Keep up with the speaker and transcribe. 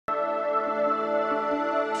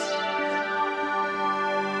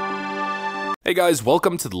Hey guys,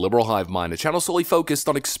 welcome to the Liberal Hive Mind, a channel solely focused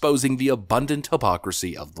on exposing the abundant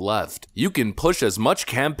hypocrisy of the left. You can push as much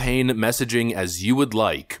campaign messaging as you would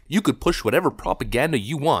like. You could push whatever propaganda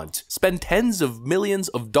you want, spend tens of millions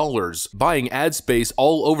of dollars buying ad space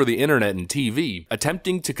all over the internet and TV,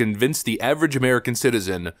 attempting to convince the average American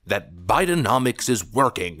citizen that Bidenomics is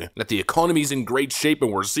working, that the economy's in great shape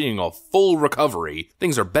and we're seeing a full recovery,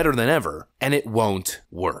 things are better than ever, and it won't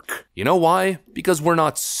work. You know why? Because we're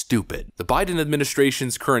not stupid. The Biden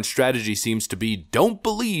administration's current strategy seems to be, don't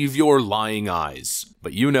believe your lying eyes.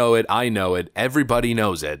 But you know it, I know it, everybody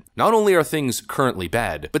knows it. Not only are things currently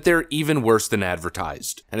bad, but they're even worse than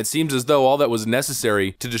advertised. And it seems as though all that was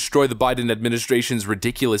necessary to destroy the Biden administration's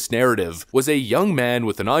ridiculous narrative was a young man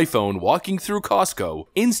with an iPhone walking through Costco,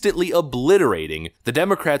 instantly obliterating the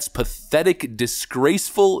Democrats' pathetic,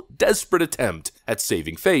 disgraceful, desperate attempt at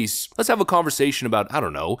saving face. Let's have a conversation about, I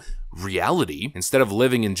don't know, reality. Instead of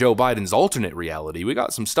living in Joe Biden's alternate reality, we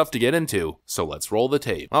got some stuff to get into, so let's roll the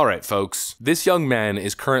tape. Alright folks, this young man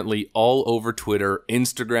is currently all over Twitter,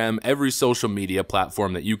 Instagram, every social media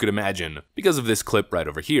platform that you could imagine, because of this clip right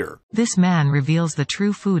over here. This man reveals the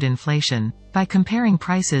true food inflation by comparing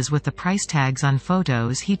prices with the price tags on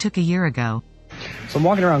photos he took a year ago. So I'm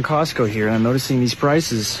walking around Costco here and I'm noticing these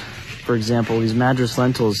prices. For example, these Madras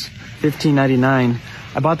lentils, $15.99.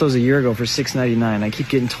 I bought those a year ago for $6.99. I keep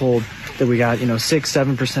getting told that we got,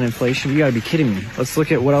 6-7% inflation. You gotta be kidding me. Let's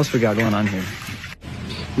look at what else we got going on here.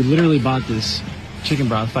 We literally bought this chicken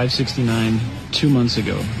broth, $5.69, 2 months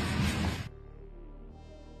ago.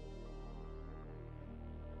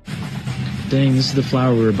 Dang, this is the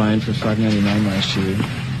flour we were buying for $5.99 last year.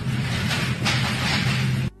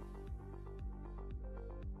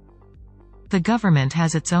 The government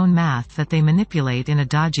has its own math that they manipulate in a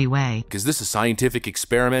dodgy way. Is this a scientific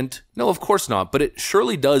experiment? No, of course not, but it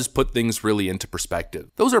surely does put things really into perspective.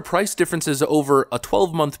 Those are price differences over a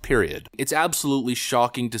 12-month period. It's absolutely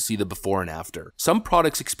shocking to see the before and after. Some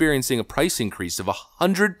products experiencing a price increase of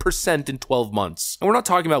 100% in 12 months. And we're not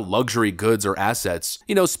talking about luxury goods or assets,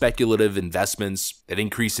 speculative investments that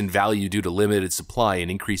increase in value due to limited supply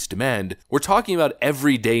and increased demand. We're talking about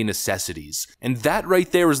everyday necessities. And that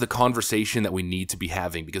right there is the conversation that we need to be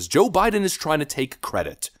having, because Joe Biden is trying to take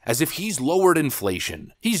credit as if he's lowered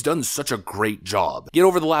inflation. He's done such a great job. Yet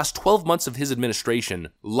over the last 12 months of his administration,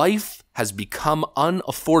 life has become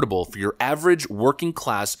unaffordable for your average working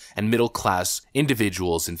class and middle class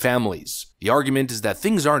individuals and families. The argument is that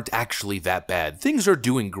things aren't actually that bad. Things are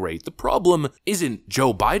doing great. The problem isn't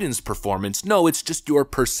Joe Biden's performance. No, it's just your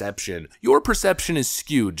perception. Your perception is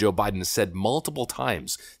skewed, Joe Biden has said multiple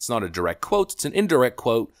times. It's not a direct quote, it's an indirect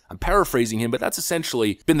quote. I'm paraphrasing him, but that's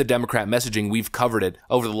essentially been the Democrat messaging. We've covered it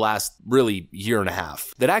over the last really year and a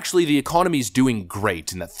half. That actually the economy's doing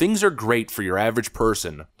great and that things are great for your average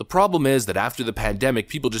person. The problem is that after the pandemic,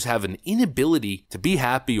 people just have an inability to be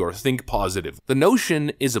happy or think positive. The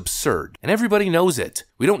notion is absurd, and everybody knows it.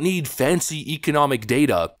 We don't need fancy economic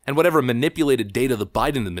data and whatever manipulated data the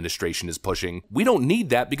Biden administration is pushing. We don't need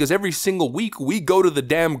that because every single week we go to the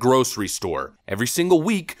damn grocery store. Every single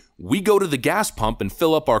week we go to the gas pump and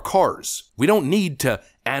fill up our cars. We don't need to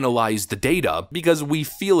analyze the data because we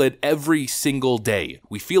feel it every single day.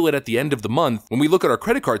 We feel it at the end of the month when we look at our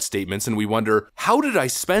credit card statements and we wonder, how did I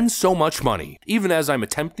spend so much money? Even as I'm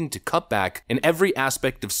attempting to cut back in every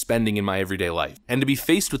aspect of spending in my everyday life. And to be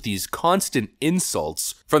faced with these constant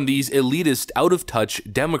insults from these elitist, out-of-touch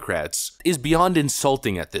Democrats is beyond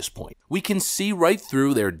insulting at this point. We can see right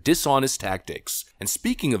through their dishonest tactics. And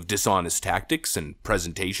speaking of dishonest tactics and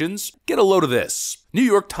presentations, get a load of this. New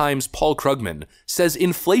York Times' Paul Krugman says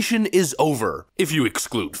inflation is over if you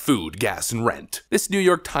exclude food, gas, and rent. This New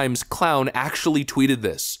York Times clown actually tweeted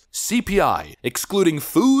this. CPI, excluding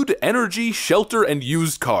food, energy, shelter, and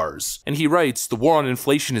used cars. And he writes, the war on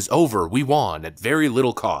inflation is over, we won, at very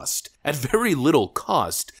little cost. At very little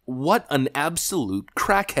cost? What an absolute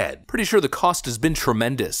crackhead. Pretty sure the cost has been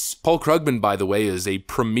tremendous. Paul Krugman, by the way, is a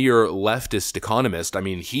premier leftist economist. I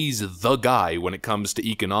mean, he's the guy when it comes to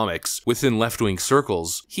economics within left-wing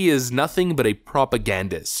circles. He is nothing but a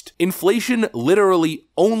propagandist. Inflation literally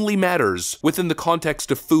only matters within the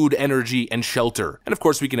context of food, energy, and shelter. And of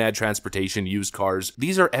course, we can add transportation, used cars.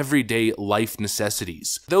 These are everyday life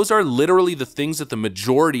necessities. Those are literally the things that the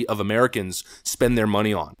majority of Americans spend their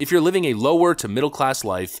money on. If you're living a lower to middle class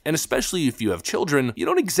life, and especially if you have children, you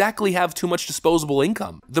don't exactly have too much disposable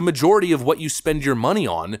income. The majority of what you spend your money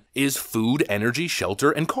on is food, energy,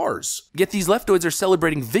 shelter, and cars. Yet these leftoids are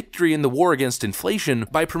celebrating victory in the war against inflation. inflation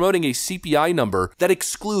by promoting a CPI number that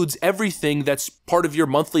excludes everything that's part of your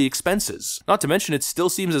monthly expenses. Not to mention, it still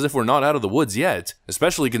seems as if we're not out of the woods yet,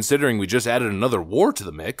 especially considering we just added another war to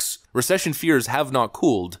the mix. Recession fears have not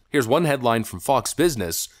cooled. Here's one headline from Fox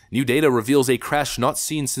Business. New data reveals a crash not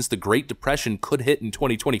seen since the Great Depression could hit in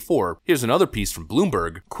 2024. Here's another piece from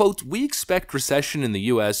Bloomberg. Quote, we expect recession in the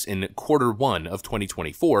US in Q1 of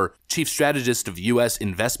 2024, chief strategist of US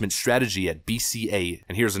investment strategy at BCA.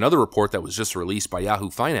 And here's another report that was just released by Yahoo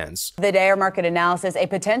Finance. The Day Market Analysis, a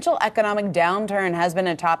potential economic downturn has been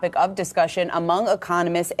a topic of discussion among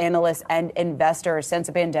economists, analysts, and investors since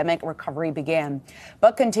the pandemic recovery began.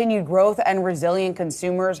 But continued growth and resilient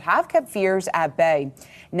consumers have kept fears at bay.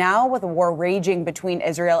 Now, with the war raging between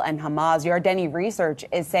Israel and Hamas, Yardeni Research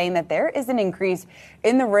is saying that there is an increase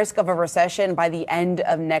in the risk of a recession by the end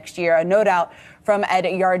of next year. A note out from Ed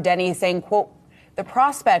Yardeni saying, quote, the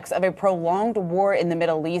prospects of a prolonged war in the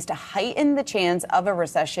Middle East heighten the chance of a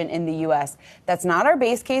recession in the U.S. That's not our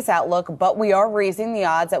base case outlook, but we are raising the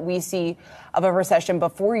odds that we see of a recession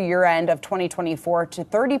before year end of 2024 to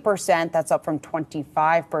 30%. That's up from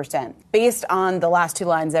 25%. Based on the last two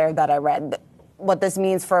lines there that I read, what this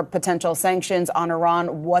means for potential sanctions on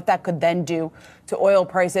Iran, what that could then do to oil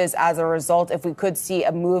prices as a result. If we could see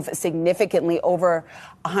a move significantly over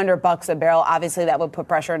 $100 a barrel, obviously that would put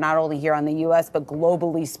pressure not only here on the U.S., but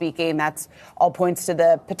globally speaking. That's all points to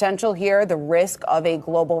the potential here, the risk of a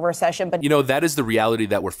global recession. But you know, that is the reality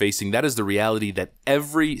that we're facing. That is the reality that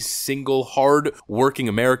every single hard-working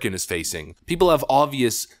American is facing. People have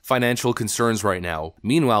obvious financial concerns right now.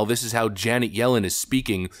 Meanwhile, this is how Janet Yellen is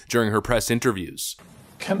speaking during her press interviews.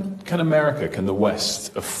 Can America, can the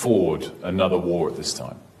West afford another war at this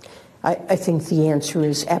time? I think the answer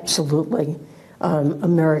is absolutely.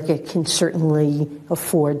 America can certainly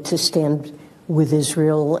afford to stand with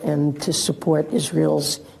Israel and to support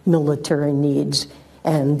Israel's military needs.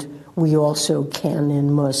 And we also can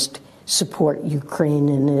and must support Ukraine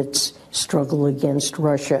in its struggle against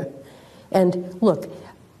Russia. And look,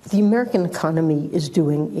 the American economy is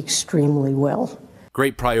doing extremely well.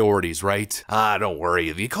 Great priorities, right? Don't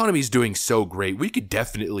worry. The economy's doing so great, we could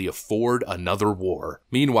definitely afford another war.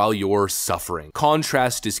 Meanwhile, you're suffering.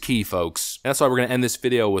 Contrast is key, folks. That's why we're going to end this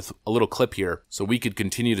video with a little clip here, so we could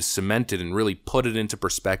continue to cement it and really put it into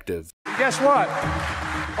perspective. Guess what?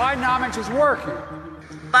 Bidenomics is working.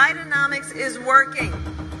 Bidenomics is working.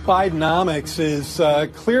 Bidenomics is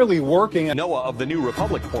clearly working. Noah of the New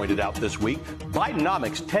Republic pointed out this week,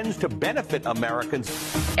 Bidenomics tends to benefit Americans.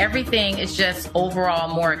 Everything is just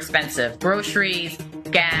overall more expensive. Groceries,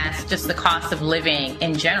 gas, just the cost of living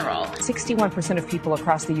in general. 61% of people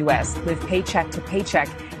across the U.S. live paycheck to paycheck.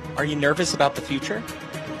 Are you nervous about the future?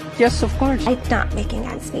 Yes, of course. I'm not making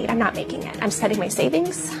ends meet. I'm not making it. I'm setting my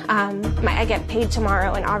savings. I get paid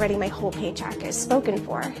tomorrow, and already my whole paycheck is spoken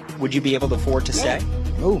for. Would you be able to afford to stay?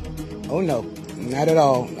 Oh no, not at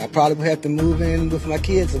all. I probably would have to move in with my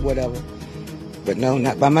kids or whatever. But no,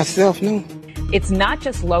 not by myself, no. It's not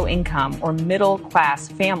just low-income or middle-class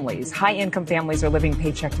families. High-income families are living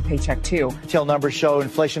paycheck to paycheck, too. Retail numbers show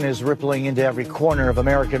inflation is rippling into every corner of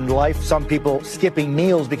American life. Some people skipping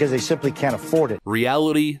meals because they simply can't afford it.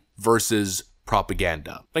 Reality versus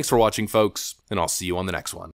propaganda. Thanks for watching, folks, and I'll see you on the next one.